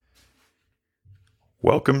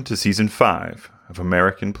Welcome to Season 5 of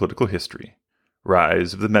American Political History,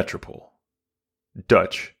 Rise of the Metropole,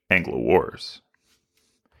 Dutch Anglo Wars.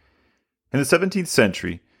 In the 17th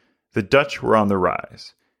century, the Dutch were on the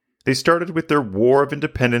rise. They started with their War of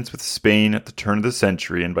Independence with Spain at the turn of the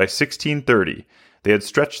century, and by 1630, they had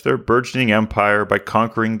stretched their burgeoning empire by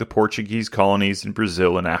conquering the Portuguese colonies in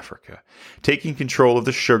Brazil and Africa, taking control of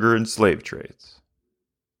the sugar and slave trades.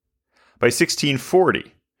 By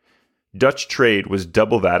 1640, Dutch trade was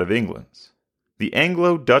double that of England's. The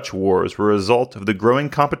Anglo-Dutch Wars were a result of the growing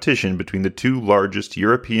competition between the two largest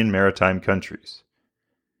European maritime countries.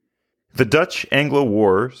 The Dutch-Anglo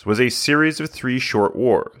Wars was a series of 3 short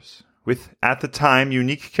wars, with at the time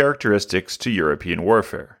unique characteristics to European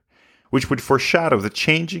warfare, which would foreshadow the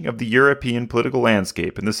changing of the European political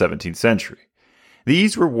landscape in the 17th century.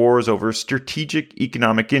 These were wars over strategic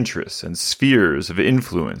economic interests and spheres of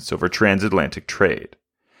influence over transatlantic trade.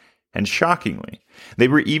 And shockingly, they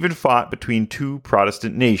were even fought between 2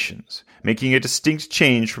 Protestant nations, making a distinct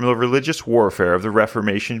change from the religious warfare of the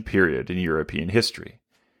Reformation period in European history.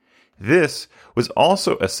 This was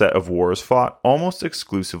also a set of wars fought almost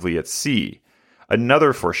exclusively at sea,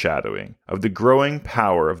 another foreshadowing of the growing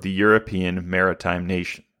power of the European maritime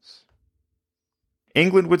nations.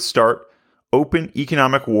 England would start open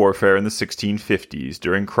economic warfare in the 1650s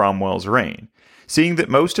during Cromwell's reign, seeing that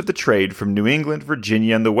most of the trade from New England,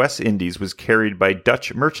 Virginia, and the West Indies was carried by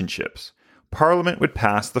Dutch merchant ships. Parliament would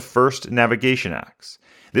pass the first Navigation Acts.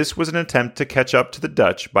 This was an attempt to catch up to the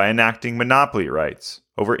Dutch by enacting monopoly rights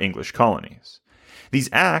over English colonies. These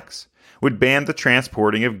acts would ban the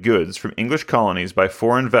transporting of goods from English colonies by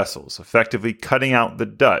foreign vessels, effectively cutting out the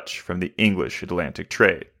Dutch from the English Atlantic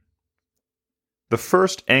trade. The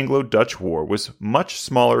First Anglo-Dutch War was much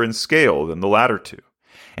smaller in scale than the latter two,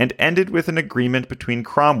 and ended with an agreement between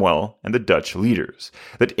Cromwell and the Dutch leaders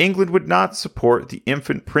that England would not support the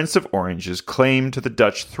infant Prince of Orange's claim to the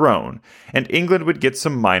Dutch throne, and England would get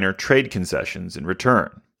some minor trade concessions in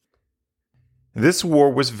return. This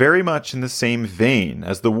war was very much in the same vein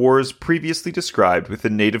as the wars previously described with the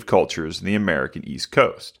native cultures in the American East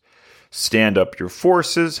Coast. Stand up your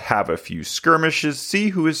forces, have a few skirmishes, see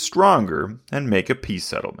who is stronger, and make a peace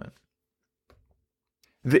settlement.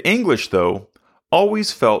 The English, though,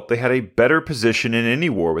 always felt they had a better position in any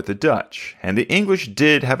war with the Dutch, and the English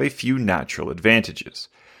did have a few natural advantages.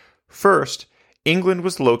 First, England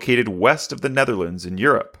was located west of the Netherlands in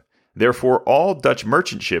Europe. Therefore, all Dutch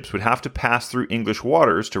merchant ships would have to pass through English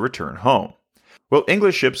waters to return home, while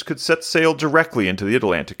English ships could set sail directly into the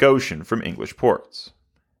Atlantic Ocean from English ports.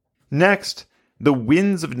 Next, the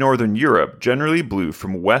winds of northern Europe generally blew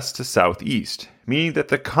from west to southeast, meaning that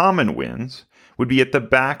the common winds would be at the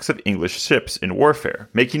backs of English ships in warfare,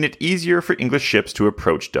 making it easier for English ships to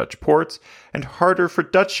approach Dutch ports and harder for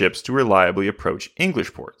Dutch ships to reliably approach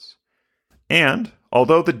English ports. And,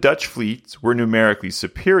 although the Dutch fleets were numerically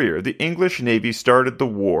superior, the English navy started the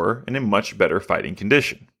war in a much better fighting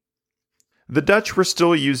condition. The Dutch were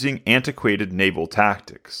still using antiquated naval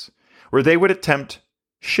tactics, where they would attempt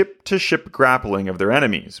ship-to-ship grappling of their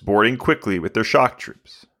enemies, boarding quickly with their shock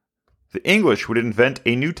troops. The English would invent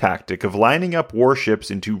a new tactic of lining up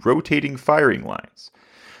warships into rotating firing lines.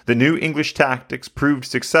 The new English tactics proved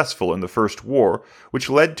successful in the First War, which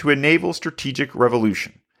led to a naval strategic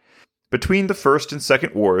revolution. Between the First and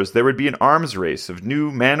Second Wars, there would be an arms race of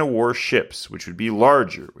new man-o-war ships, which would be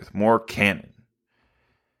larger with more cannon.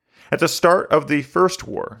 At the start of the First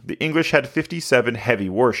War, the English had 57 heavy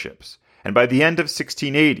warships, and by the end of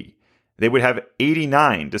 1680, they would have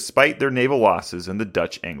 89 despite their naval losses in the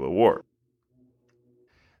Dutch-Anglo War.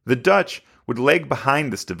 The Dutch would lag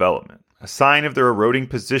behind this development, a sign of their eroding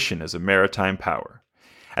position as a maritime power.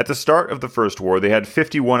 At the start of the First War, they had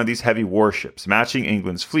 51 of these heavy warships, matching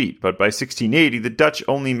England's fleet, but by 1680, the Dutch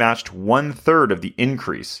only matched 1/3 of the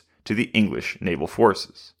increase to the English naval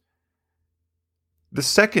forces. The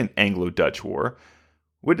Second Anglo-Dutch War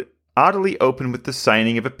would oddly open with the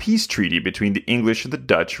signing of a peace treaty between the English and the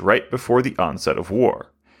Dutch right before the onset of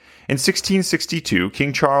war. In 1662,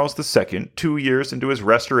 King Charles II, 2 years into his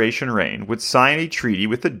Restoration reign, would sign a treaty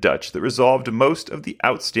with the Dutch that resolved most of the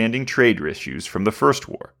outstanding trade issues from the First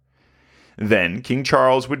War. Then, King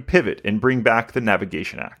Charles would pivot and bring back the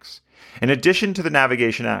Navigation Acts. In addition to the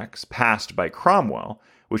Navigation Acts passed by Cromwell,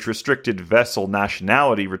 which restricted vessel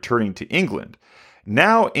nationality returning to England,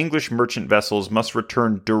 now English merchant vessels must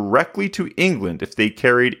return directly to England if they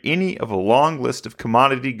carried any of a long list of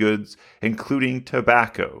commodity goods, including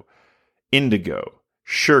tobacco, indigo,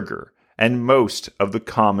 sugar, and most of the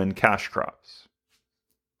common cash crops.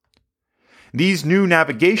 These new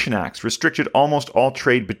navigation acts restricted almost all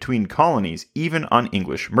trade between colonies, even on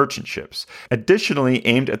English merchant ships. Additionally,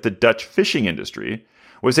 aimed at the Dutch fishing industry,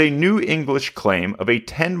 was a new English claim of a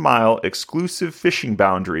 10-mile exclusive fishing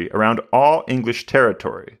boundary around all English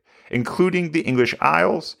territory, including the English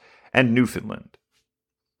Isles and Newfoundland.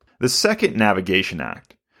 The Second Navigation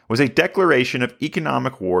Act was a declaration of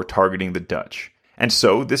economic war targeting the Dutch, and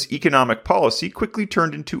so this economic policy quickly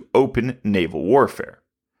turned into open naval warfare.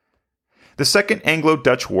 The Second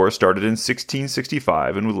Anglo-Dutch War started in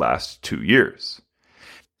 1665 and would last 2 years.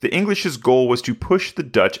 The English's goal was to push the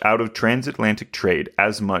Dutch out of transatlantic trade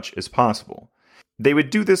as much as possible. They would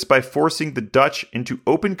do this by forcing the Dutch into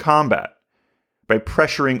open combat, by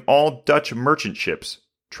pressuring all Dutch merchant ships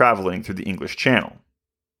traveling through the English Channel.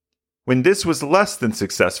 When this was less than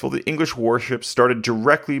successful, the English warships started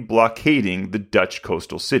directly blockading the Dutch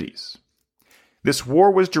coastal cities. This war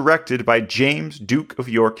was directed by James, Duke of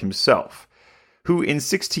York himself, who in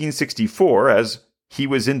 1664, as he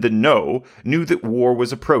was in the know, knew that war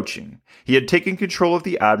was approaching. He had taken control of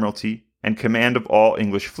the Admiralty and command of all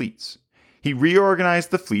English fleets. He reorganized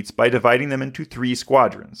the fleets by dividing them into 3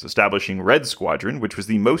 squadrons, establishing Red Squadron, which was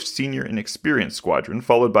the most senior and experienced squadron,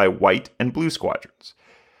 followed by White and Blue squadrons.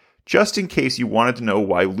 Just in case you wanted to know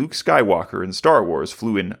why Luke Skywalker in Star Wars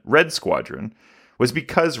flew in Red Squadron, was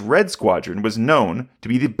because Red Squadron was known to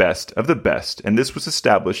be the best of the best, and this was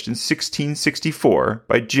established in 1664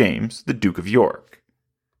 by James, the Duke of York.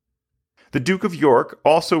 The Duke of York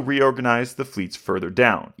also reorganized the fleets further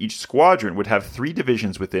down. Each squadron would have 3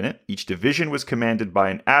 divisions within it. Each division was commanded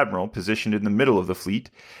by an admiral positioned in the middle of the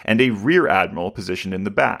fleet, and a rear admiral positioned in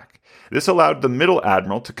the back. This allowed the middle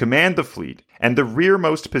admiral to command the fleet, and the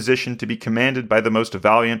rearmost position to be commanded by the most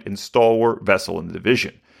valiant and stalwart vessel in the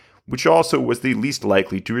division, which also was the least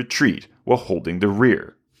likely to retreat while holding the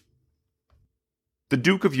rear. The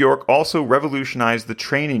Duke of York also revolutionized the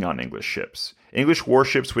training on English ships. English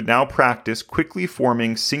warships would now practice quickly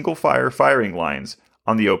forming single-fire firing lines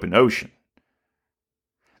on the open ocean.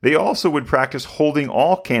 They also would practice holding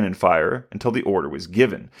all cannon fire until the order was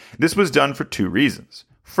given. This was done for 2 reasons.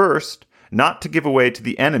 First, not to give away to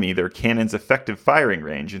the enemy their cannon's effective firing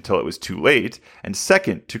range until it was too late, and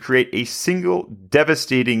second, to create a single,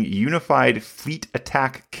 devastating, unified fleet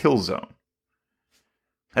attack kill zone.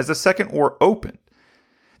 As the Second War opened,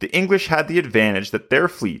 the English had the advantage that their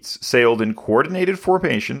fleets sailed in coordinated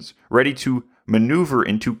formations, ready to maneuver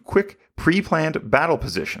into quick, pre-planned battle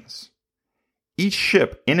positions. Each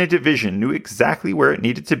ship in a division knew exactly where it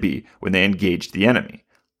needed to be when they engaged the enemy.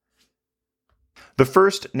 The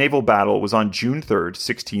first naval battle was on June 3,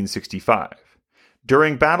 1665.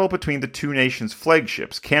 During battle between the 2 nations'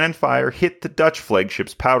 flagships, cannon fire hit the Dutch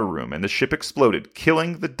flagship's powder room and the ship exploded,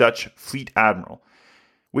 killing the Dutch fleet admiral,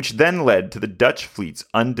 which then led to the Dutch fleet's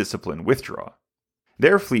undisciplined withdrawal.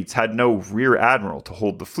 Their fleets had no rear admiral to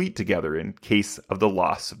hold the fleet together in case of the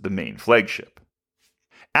loss of the main flagship.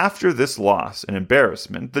 After this loss and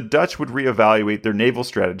embarrassment, the Dutch would reevaluate their naval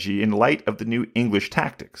strategy in light of the new English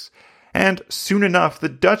tactics. And soon enough, the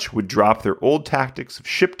Dutch would drop their old tactics of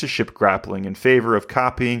ship-to-ship grappling in favor of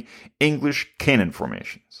copying English cannon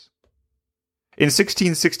formations. In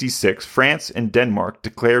 1666, France and Denmark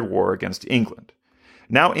declared war against England.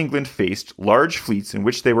 Now England faced large fleets in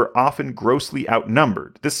which they were often grossly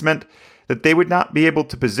outnumbered. This meant that they would not be able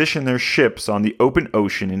to position their ships on the open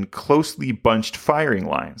ocean in closely bunched firing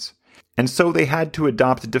lines, and so they had to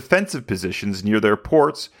adopt defensive positions near their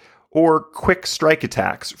ports or quick strike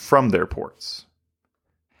attacks from their ports.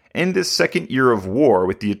 In this second year of war,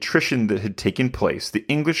 with the attrition that had taken place, the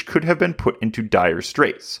English could have been put into dire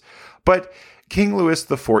straits. But King Louis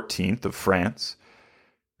XIV of France,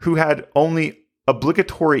 who had only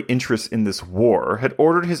obligatory interest in this war, had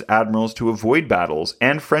ordered his admirals to avoid battles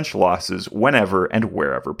and French losses whenever and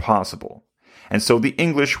wherever possible. And so the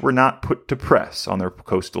English were not put to press on their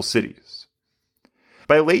coastal cities.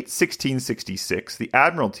 By late 1666, the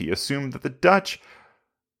Admiralty assumed that the Dutch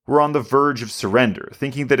were on the verge of surrender,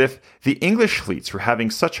 thinking that if the English fleets were having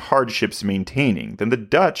such hardships maintaining, then the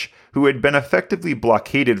Dutch, who had been effectively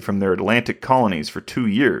blockaded from their Atlantic colonies for 2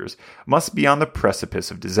 years, must be on the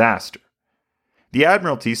precipice of disaster. The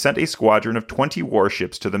Admiralty sent a squadron of 20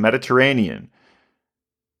 warships to the Mediterranean.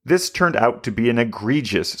 This turned out to be an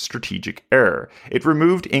egregious strategic error. It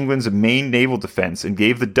removed England's main naval defense and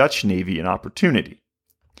gave the Dutch Navy an opportunity.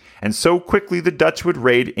 And so quickly the Dutch would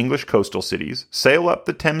raid English coastal cities, sail up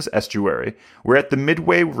the Thames estuary, where at the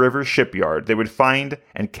Midway River shipyard they would find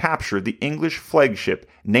and capture the English flagship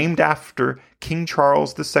named after King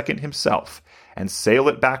Charles II himself, and sail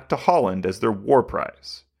it back to Holland as their war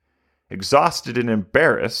prize. Exhausted and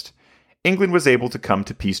embarrassed, England was able to come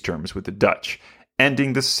to peace terms with the Dutch,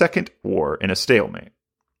 ending the Second War in a stalemate.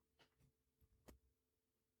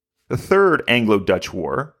 The Third Anglo-Dutch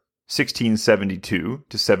War,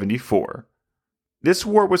 1672-74. This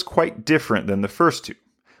war was quite different than the first two.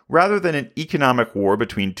 Rather than an economic war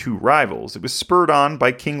between two rivals, it was spurred on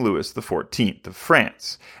by King Louis XIV of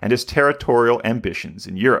France and his territorial ambitions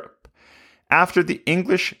in Europe. After the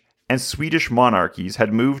English and Swedish monarchies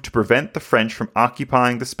had moved to prevent the French from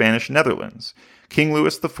occupying the Spanish Netherlands, King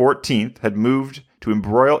Louis XIV had moved to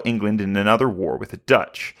embroil England in another war with the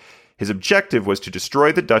Dutch. His objective was to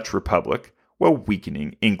destroy the Dutch Republic while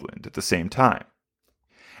weakening England at the same time.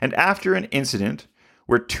 And after an incident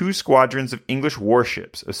where two squadrons of English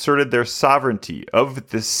warships asserted their sovereignty of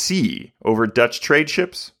the sea over Dutch trade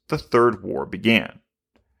ships, the Third War began.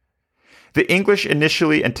 The English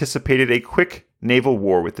initially anticipated a quick naval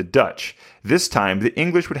war with the Dutch. This time, the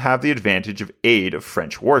English would have the advantage of aid of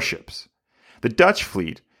French warships. The Dutch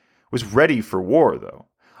fleet was ready for war, though.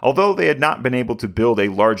 Although they had not been able to build a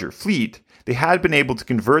larger fleet, they had been able to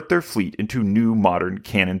convert their fleet into new modern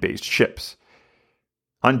cannon-based ships.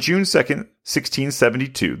 On June 2,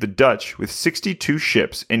 1672, the Dutch, with 62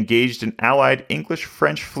 ships, engaged an allied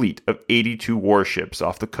English-French fleet of 82 warships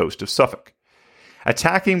off the coast of Suffolk.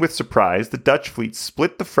 Attacking with surprise, the Dutch fleet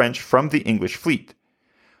split the French from the English fleet.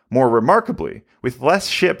 More remarkably, with less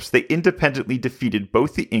ships, they independently defeated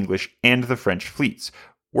both the English and the French fleets.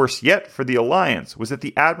 Worse yet for the alliance was that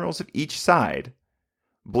the admirals of each side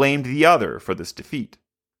blamed the other for this defeat.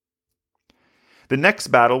 The next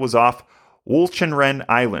battle was off Walcheren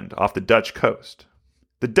Island off the Dutch coast.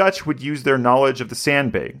 The Dutch would use their knowledge of the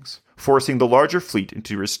sandbanks, forcing the larger fleet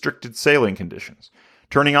into restricted sailing conditions,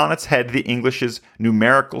 turning on its head the English's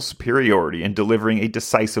numerical superiority and delivering a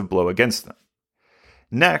decisive blow against them.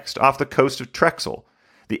 Next, off the coast of Texel,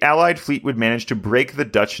 the Allied fleet would manage to break the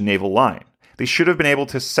Dutch naval line. They should have been able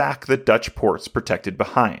to sack the Dutch ports protected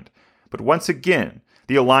behind. But once again,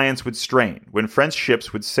 the alliance would strain when French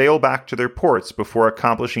ships would sail back to their ports before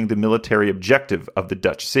accomplishing the military objective of the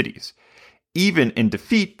Dutch cities. Even in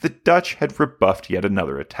defeat, the Dutch had rebuffed yet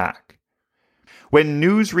another attack. When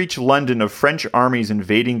news reached London of French armies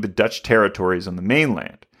invading the Dutch territories on the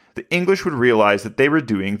mainland, the English would realize that they were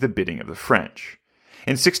doing the bidding of the French.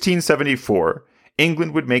 In 1674,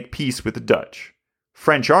 England would make peace with the Dutch.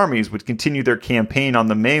 French armies would continue their campaign on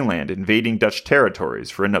the mainland, invading Dutch territories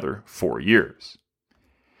for another 4 years.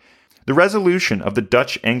 The resolution of the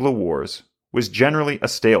Dutch-Anglo Wars was generally a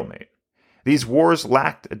stalemate. These wars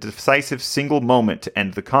lacked a decisive single moment to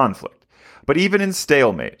end the conflict. But even in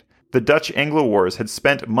stalemate, the Dutch-Anglo Wars had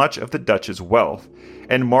spent much of the Dutch's wealth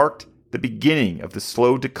and marked the beginning of the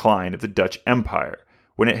slow decline of the Dutch Empire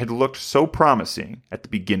when it had looked so promising at the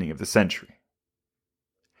beginning of the century.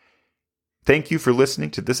 Thank you for listening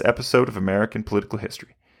to this episode of American Political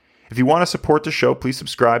History. If you want to support the show, please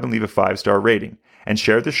subscribe and leave a 5-star rating, and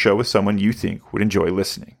share the show with someone you think would enjoy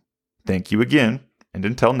listening. Thank you again, and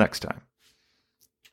until next time.